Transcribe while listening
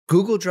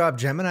Google dropped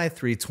Gemini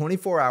 3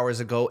 24 hours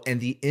ago, and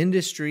the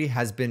industry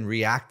has been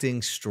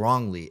reacting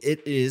strongly.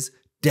 It is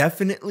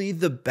definitely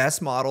the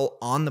best model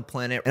on the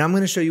planet, and I'm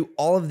going to show you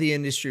all of the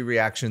industry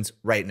reactions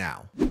right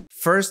now.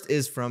 First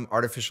is from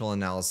Artificial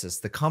Analysis,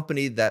 the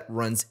company that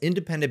runs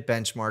independent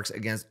benchmarks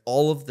against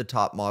all of the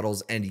top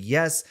models, and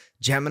yes,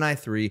 Gemini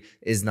 3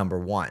 is number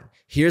one.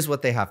 Here's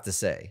what they have to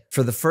say.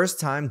 For the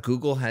first time,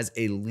 Google has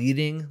a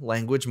leading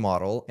language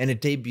model, and it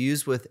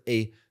debuts with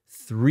a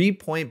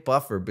 3-point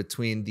buffer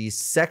between the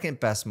second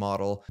best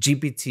model,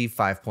 GPT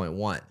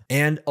 5.1.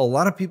 And a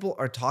lot of people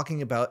are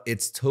talking about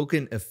its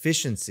token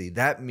efficiency.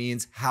 That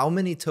means how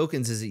many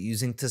tokens is it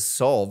using to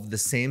solve the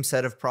same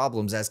set of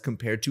problems as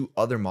compared to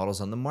other models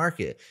on the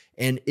market.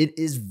 And it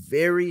is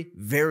very,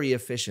 very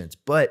efficient,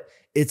 but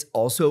it's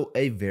also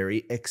a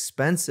very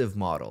expensive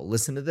model.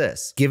 Listen to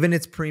this. Given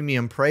its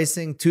premium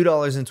pricing,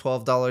 $2 and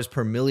 $12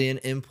 per million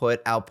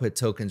input-output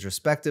tokens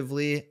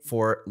respectively,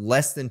 for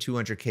less than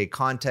 200K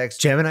context,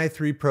 Gemini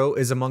 3 Pro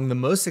is among the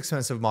most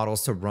expensive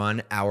models to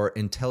run our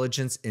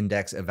intelligence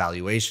index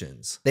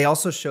evaluations. They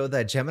also show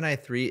that Gemini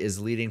 3 is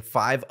leading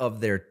 5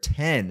 of their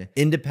 10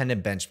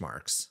 independent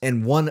benchmarks.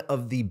 And one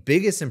of the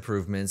biggest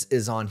improvements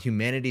is on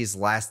humanity's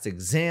last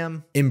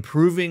exam,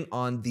 improving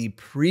on the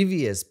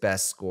previous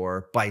best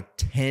score by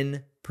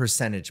 10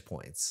 percentage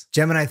points.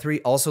 Gemini 3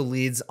 also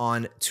leads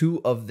on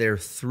 2 of their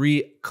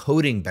 3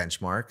 coding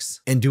benchmarks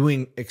and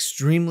doing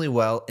extremely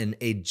well in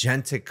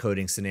agentic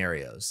coding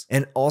scenarios,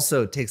 and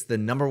also takes the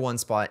 #1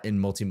 spot in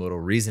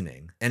multimodal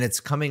reasoning. And it's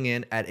coming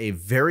in at a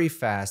very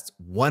fast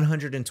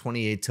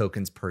 128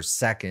 tokens per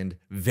second,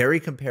 very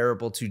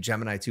comparable to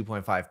Gemini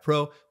 2.5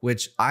 Pro,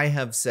 which I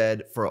have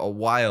said for a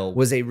while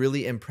was a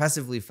really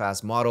impressively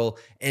fast model.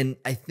 And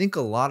I think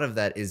a lot of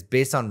that is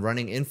based on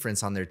running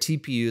inference on their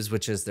TPUs,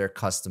 which is their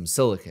custom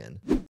silicon.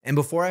 And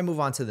before I move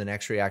on to the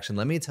next reaction,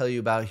 let me tell you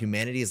about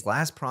humanity's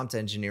last prompt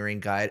engineering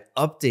guide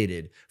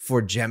updated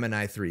for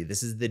Gemini 3.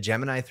 This is the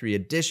Gemini 3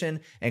 edition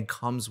and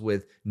comes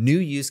with new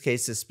use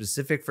cases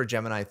specific for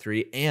Gemini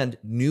 3 and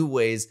new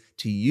ways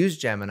to use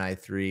Gemini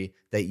 3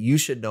 that you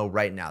should know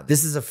right now.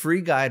 This is a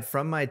free guide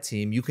from my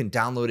team. You can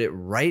download it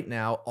right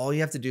now. All you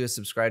have to do is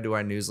subscribe to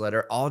our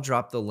newsletter. I'll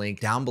drop the link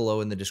down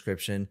below in the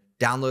description.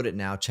 Download it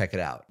now, check it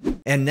out.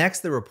 And next,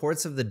 the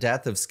reports of the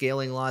death of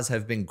scaling laws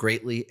have been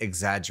greatly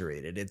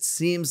exaggerated. It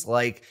seems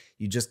like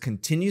you just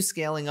continue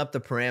scaling up the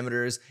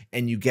parameters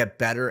and you get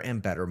better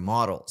and better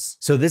models.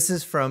 So this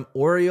is from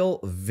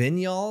Oriol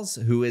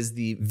Vinyals, who is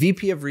the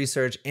VP of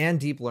Research and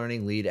Deep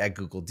Learning Lead at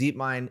Google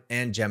DeepMind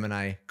and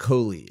Gemini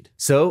co-lead.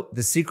 So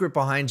the secret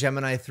behind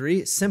Gemini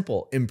 3,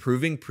 simple,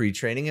 improving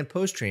pre-training and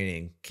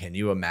post-training. Can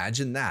you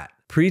imagine that?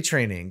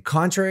 Pre-training.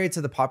 Contrary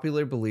to the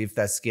popular belief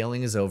that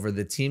scaling is over,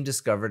 the team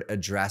discovered a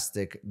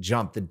drastic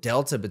jump. The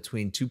delta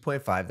between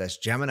 2.5, that's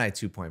Gemini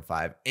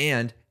 2.5,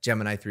 and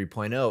Gemini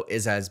 3.0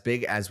 is as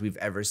big as we've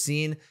ever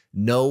seen.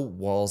 No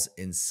walls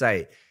in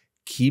sight.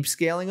 Keep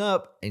scaling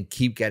up and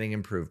keep getting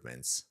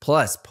improvements.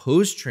 Plus,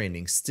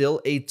 post-training, still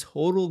a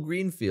total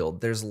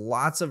greenfield. There's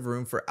lots of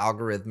room for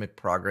algorithmic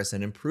progress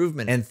and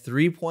improvement, and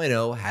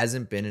 3.0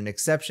 hasn't been an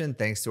exception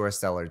thanks to our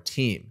stellar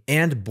team.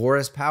 And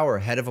Boris Power,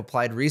 head of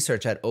applied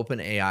research at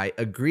OpenAI,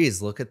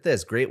 agrees. Look at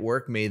this. Great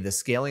work. May the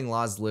scaling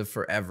laws live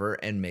forever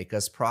and make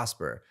us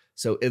prosper.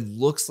 So it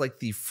looks like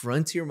the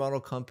frontier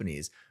model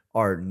companies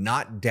are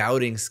not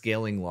doubting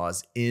scaling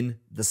laws in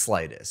the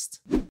slightest.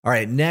 All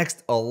right,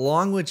 next,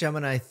 along with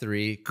Gemini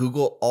 3,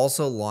 Google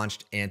also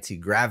launched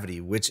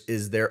Anti-Gravity, which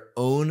is their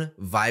own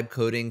vibe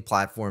coding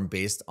platform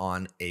based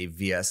on a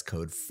VS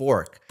Code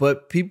fork.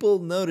 But people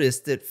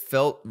noticed it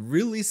felt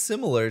really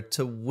similar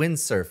to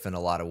Windsurf in a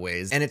lot of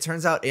ways. And it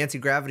turns out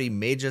Anti-Gravity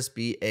may just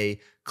be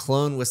a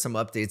clone with some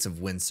updates of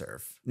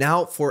Windsurf.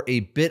 Now, for a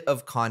bit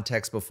of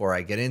context before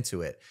I get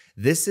into it.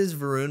 This is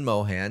Varun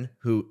Mohan,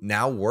 who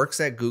now works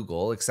at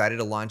Google, excited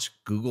to launch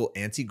Google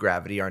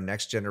Anti-Gravity, our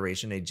next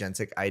generation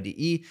agentic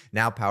IDE,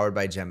 now powered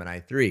by Gemini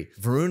 3.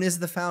 Varun is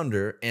the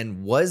founder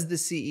and was the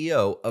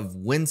CEO of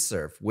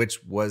Windsurf,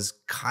 which was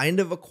kind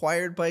of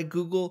acquired by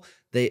Google.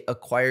 They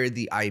acquired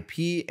the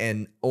IP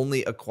and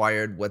only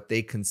acquired what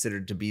they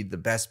considered to be the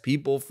best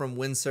people from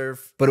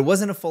Windsurf. But it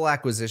wasn't a full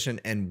acquisition,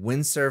 and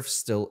Windsurf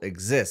still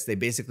exists. They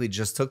basically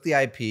just took the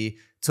IP,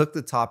 took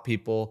the top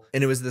people,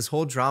 and it was this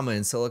whole drama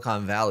in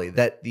Silicon Valley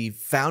that the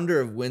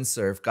founder of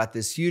Windsurf got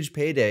this huge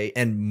payday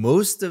and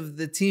most of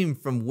the team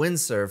from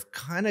Windsurf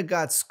kind of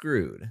got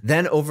screwed.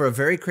 Then over a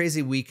very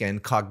crazy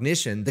weekend,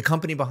 Cognition, the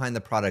company behind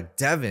the product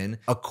Devin,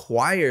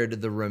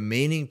 acquired the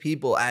remaining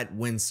people at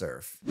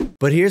Windsurf.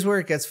 But here's where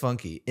it gets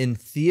funky. In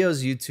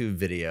Theo's YouTube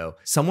video,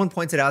 someone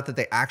pointed out that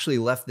they actually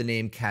left the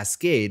name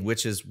Cascade,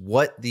 which is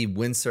what the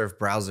Windsurf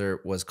browser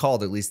was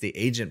called, at least the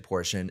agent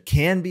portion,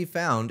 can be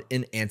found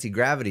in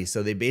Anti-Gravity.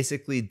 So they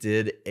basically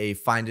did a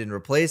find and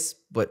replace,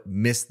 but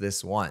missed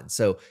this one.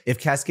 So if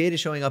Cascade is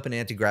showing up in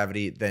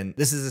anti-gravity, then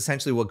this is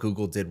essentially what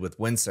Google did with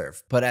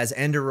Windsurf. But as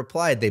Ender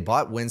replied, they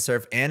bought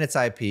Windsurf and its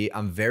IP.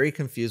 I'm very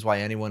confused why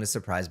anyone is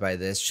surprised by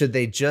this. Should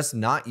they just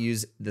not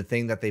use the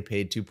thing that they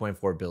paid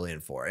 $2.4 billion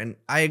for? And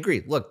I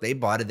agree. Look, they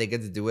bought it. They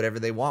get to do whatever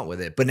they want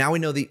with it. But now we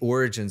know the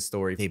origin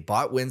story. They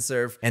bought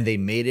Windsurf and they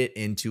made it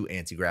into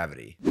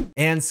anti-gravity.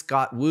 And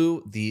Scott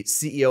Wu, the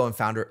CEO and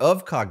founder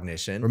of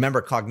Cognition,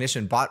 remember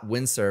Cognition bought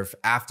Windsurf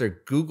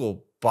after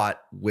Google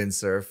bought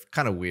Windsurf,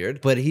 kind of weird,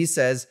 but he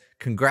says,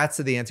 congrats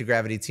to the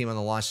anti-gravity team on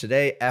the launch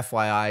today.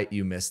 FYI,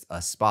 you missed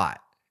a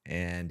spot.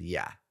 And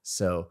yeah,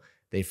 so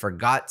they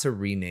forgot to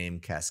rename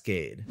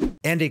Cascade.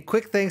 And a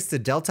quick thanks to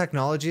Dell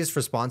Technologies for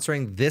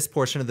sponsoring this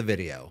portion of the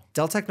video.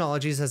 Dell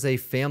Technologies has a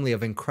family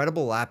of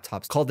incredible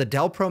laptops called the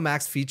Dell Pro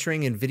Max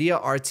featuring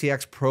NVIDIA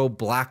RTX Pro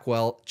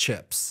Blackwell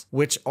chips,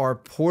 which are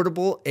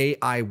portable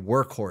AI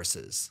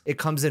workhorses. It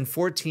comes in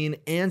 14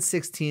 and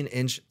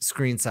 16-inch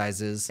screen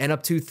sizes and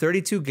up to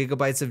 32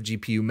 gigabytes of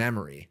GPU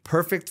memory,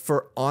 perfect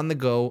for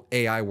on-the-go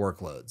AI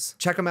workloads.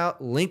 Check them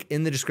out, link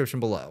in the description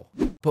below.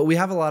 But we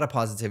have a lot of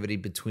positivity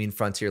between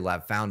Frontier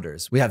Lab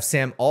founders. We have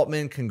Sam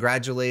Altman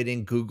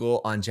congratulating Google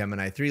on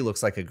Gemini 3,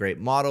 looks like a great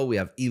model. We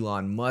have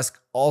Elon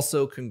Musk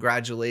also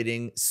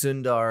congratulating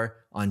Sundar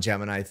on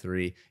Gemini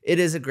 3. It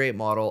is a great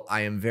model.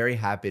 I am very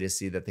happy to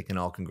see that they can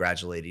all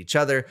congratulate each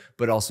other,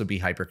 but also be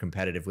hyper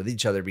competitive with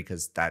each other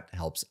because that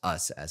helps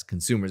us as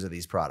consumers of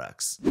these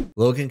products.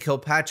 Logan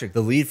Kilpatrick,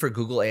 the lead for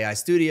Google AI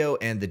Studio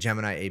and the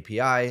Gemini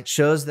API,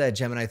 shows that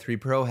Gemini 3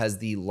 Pro has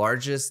the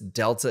largest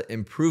delta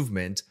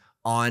improvement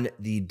on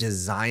the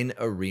design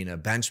arena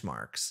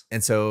benchmarks.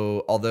 And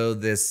so although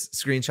this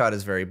screenshot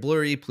is very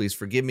blurry, please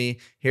forgive me.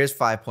 Here's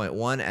 5.1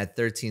 at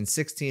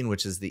 1316,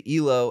 which is the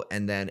ELO,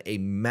 and then a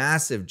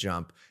massive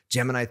jump,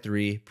 Gemini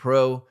 3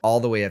 Pro, all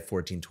the way at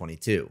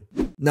 1422.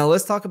 Now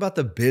let's talk about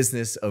the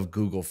business of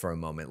Google for a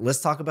moment. Let's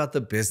talk about the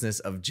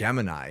business of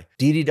Gemini.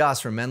 Didi Das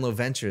from Menlo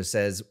Ventures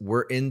says,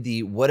 we're in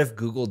the what if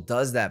Google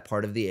does that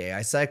part of the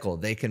AI cycle.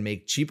 They can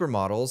make cheaper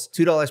models,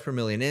 $2 per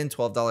million in,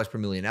 $12 per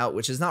million out,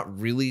 which is not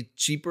really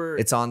cheaper.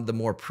 It's on the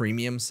more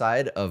premium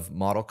side of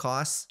model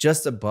costs,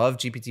 just above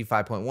GPT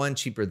 5.1,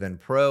 cheaper than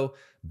Pro.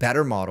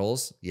 Better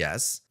models,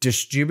 yes.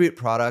 Distribute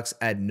products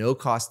at no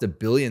cost to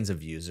billions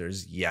of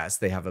users, yes.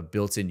 They have a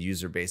built-in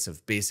user base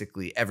of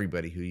basically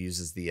everybody who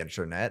uses the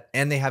internet.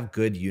 And they have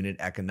good unit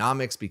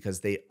economics because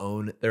they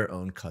own their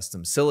own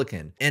custom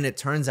silicon. And it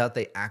turns out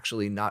they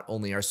actually not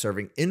only are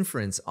serving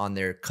inference on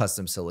their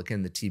custom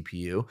silicon, the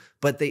TPU,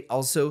 but they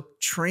also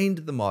trained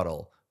the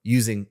model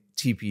using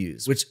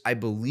TPUs, which I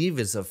believe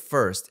is a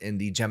first in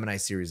the Gemini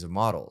series of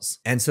models.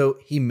 And so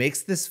he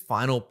makes this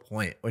final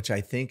point, which I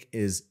think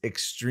is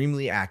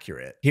extremely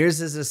accurate. Here's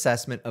his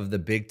assessment of the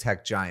big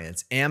tech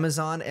giants.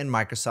 Amazon and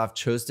Microsoft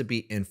chose to be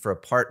infra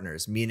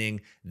partners, meaning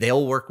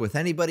they'll work with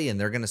anybody and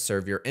they're going to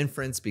serve your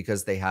inference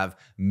because they have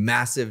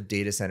massive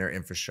data center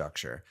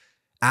infrastructure.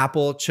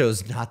 Apple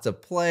chose not to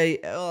play.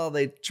 Well,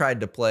 they tried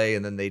to play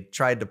and then they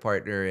tried to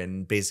partner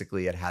and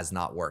basically it has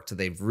not worked. So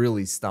they've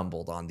really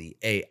stumbled on the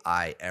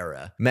AI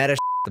era. Meta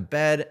the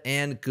bed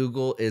and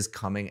Google is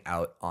coming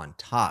out on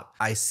top.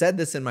 I said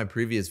this in my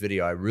previous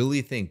video. I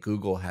really think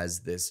Google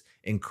has this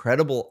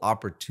incredible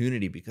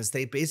opportunity because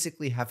they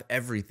basically have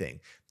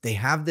everything. They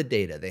have the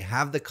data, they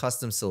have the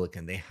custom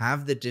silicon, they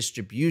have the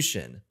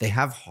distribution, they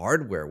have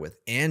hardware with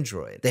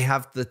Android, they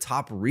have the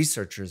top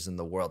researchers in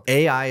the world.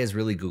 AI is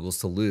really Google's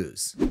to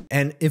lose.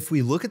 And if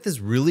we look at this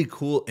really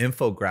cool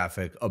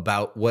infographic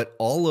about what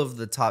all of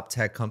the top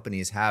tech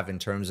companies have in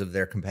terms of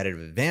their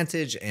competitive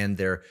advantage and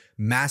their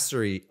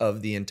mastery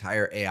of the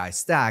entire AI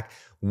stack,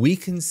 we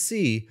can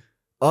see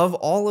of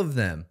all of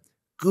them,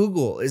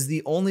 Google is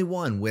the only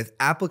one with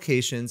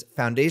applications,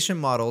 foundation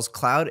models,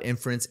 cloud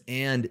inference,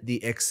 and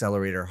the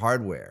accelerator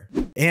hardware.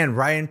 And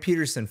Ryan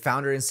Peterson,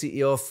 founder and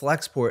CEO of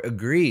Flexport,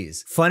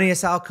 agrees.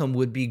 Funniest outcome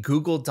would be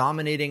Google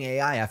dominating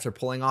AI after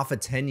pulling off a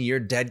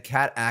 10-year dead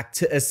cat act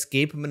to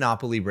escape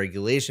monopoly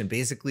regulation.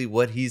 Basically,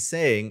 what he's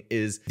saying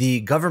is the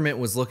government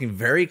was looking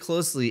very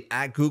closely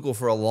at Google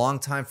for a long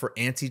time for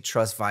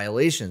antitrust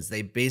violations.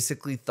 They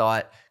basically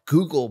thought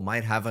Google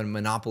might have a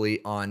monopoly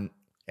on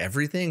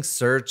everything,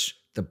 search.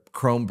 The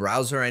Chrome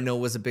browser, I know,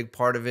 was a big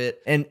part of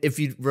it. And if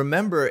you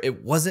remember,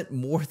 it wasn't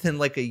more than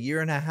like a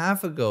year and a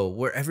half ago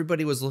where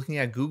everybody was looking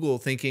at Google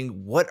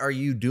thinking, what are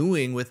you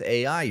doing with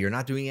AI? You're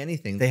not doing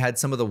anything. They had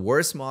some of the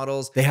worst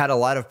models. They had a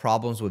lot of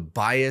problems with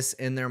bias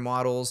in their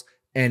models.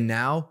 And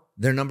now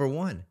they're number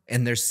one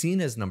and they're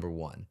seen as number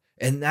one.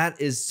 And that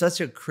is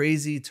such a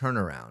crazy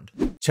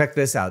turnaround. Check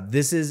this out.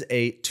 This is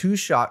a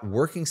two-shot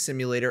working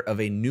simulator of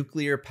a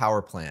nuclear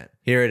power plant.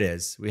 Here it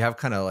is. We have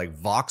kind of like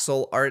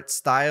voxel art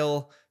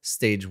style.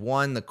 Stage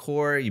one, the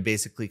core, you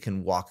basically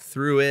can walk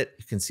through it.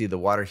 You can see the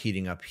water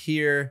heating up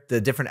here,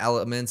 the different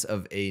elements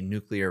of a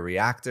nuclear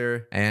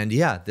reactor. And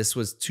yeah, this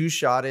was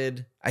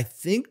two-shotted. I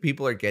think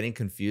people are getting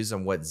confused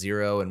on what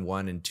 0 and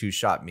 1 and 2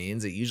 shot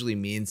means. It usually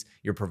means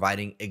you're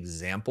providing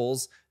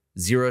examples.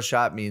 0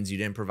 shot means you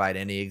didn't provide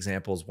any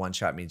examples. 1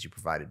 shot means you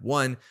provided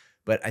one.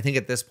 But I think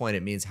at this point,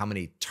 it means how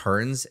many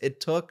turns it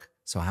took.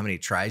 So how many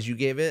tries you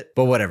gave it,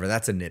 but whatever,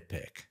 that's a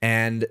nitpick.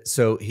 And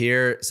so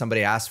here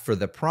somebody asked for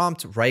the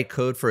prompt, write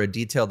code for a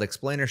detailed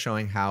explainer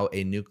showing how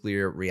a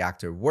nuclear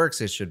reactor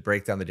works. It should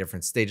break down the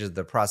different stages of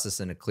the process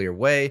in a clear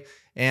way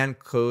and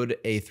code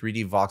a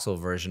 3D voxel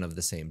version of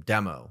the same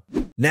demo.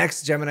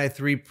 Next, Gemini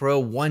 3 Pro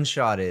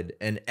one-shotted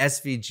an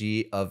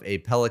SVG of a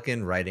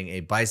pelican riding a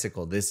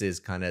bicycle. This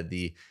is kind of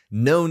the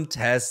known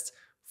test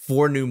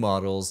for new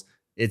models.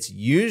 It's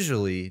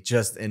usually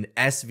just an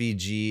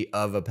SVG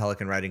of a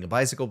pelican riding a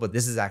bicycle, but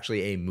this is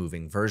actually a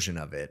moving version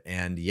of it.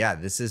 And yeah,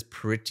 this is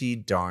pretty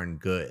darn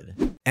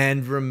good.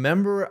 And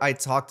remember I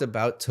talked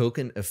about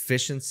token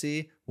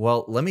efficiency?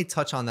 Well, let me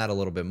touch on that a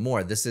little bit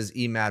more. This is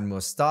Emad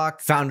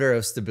Mostak, founder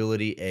of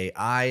Stability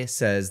AI,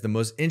 says the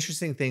most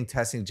interesting thing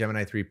testing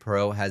Gemini 3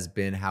 Pro has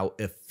been how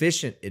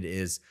efficient it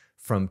is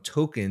from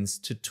tokens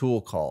to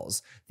tool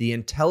calls. The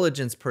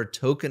intelligence per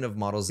token of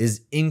models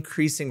is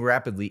increasing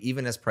rapidly,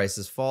 even as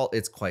prices fall.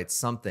 It's quite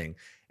something.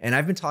 And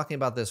I've been talking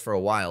about this for a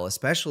while,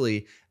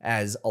 especially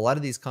as a lot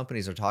of these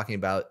companies are talking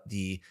about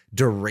the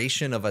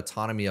duration of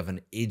autonomy of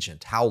an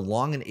agent, how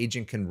long an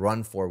agent can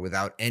run for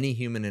without any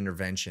human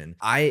intervention.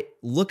 I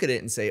look at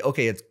it and say,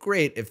 okay, it's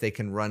great if they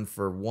can run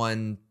for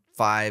 1,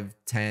 5,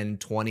 10,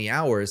 20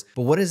 hours,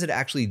 but what is it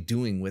actually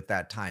doing with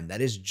that time?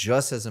 That is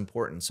just as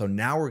important. So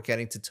now we're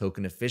getting to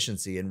token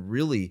efficiency, and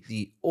really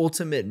the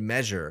ultimate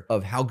measure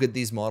of how good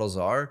these models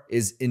are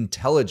is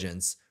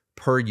intelligence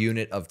per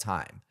unit of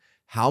time.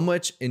 How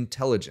much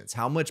intelligence,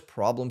 how much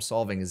problem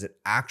solving is it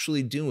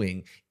actually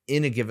doing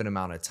in a given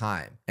amount of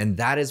time? And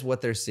that is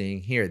what they're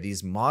seeing here.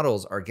 These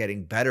models are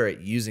getting better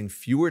at using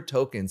fewer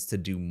tokens to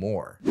do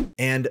more.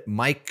 And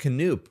Mike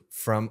Knoop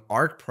from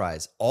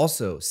ArcPrize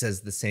also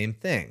says the same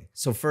thing.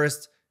 So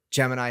first,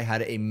 Gemini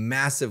had a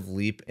massive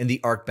leap in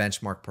the Arc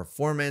benchmark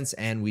performance,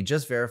 and we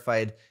just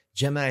verified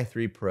Gemini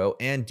 3 Pro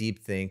and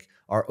DeepThink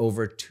are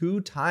over 2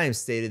 times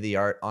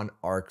state-of-the-art on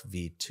Arc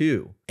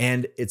V2.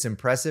 And it's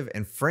impressive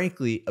and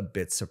frankly, a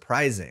bit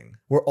surprising.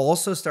 We're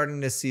also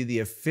starting to see the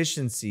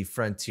efficiency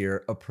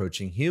frontier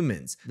approaching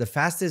humans. The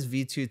fastest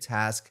V2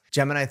 task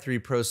Gemini 3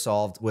 Pro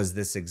solved was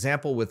this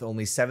example with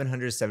only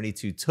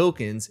 772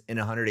 tokens in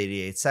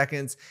 188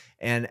 seconds,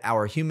 and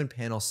our human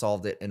panel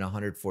solved it in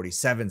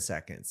 147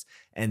 seconds.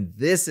 And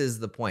this is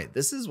the point.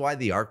 This is why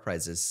the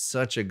ArcPrize is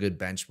such a good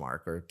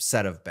benchmark or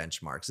set of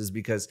benchmarks, is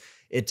because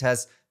it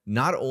tests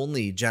not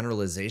only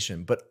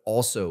generalization, but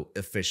also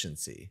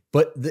efficiency.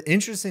 But the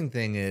interesting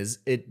thing is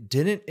it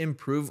didn't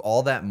improve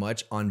all that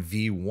much on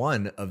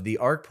V1 of the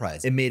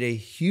ArcPrize. It made a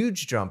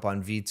huge jump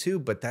on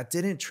V2, but that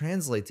didn't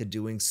translate to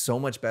doing so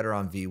much better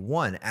on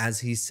V1.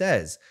 As he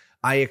says,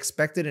 I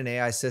expected an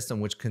AI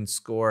system which can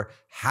score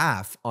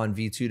half on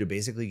V2 to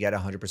basically get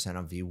 100%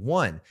 on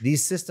V1.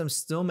 These systems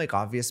still make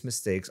obvious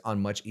mistakes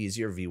on much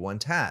easier V1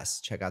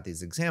 tasks. Check out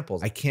these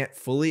examples. I can't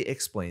fully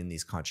explain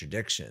these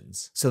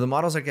contradictions. So the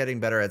models are getting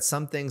better at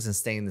some things and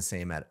staying the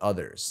same at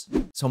others.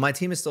 So my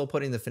team is still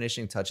putting the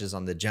finishing touches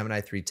on the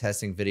Gemini 3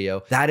 testing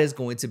video. That is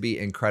going to be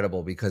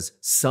incredible because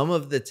some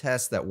of the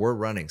tests that we're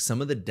running,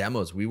 some of the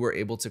demos we were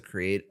able to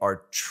create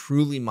are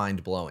truly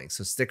mind-blowing.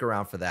 So stick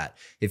around for that.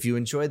 If you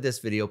enjoyed this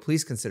video,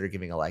 please consider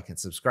giving a like and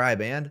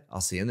subscribe, and I'll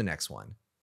see you in the next one.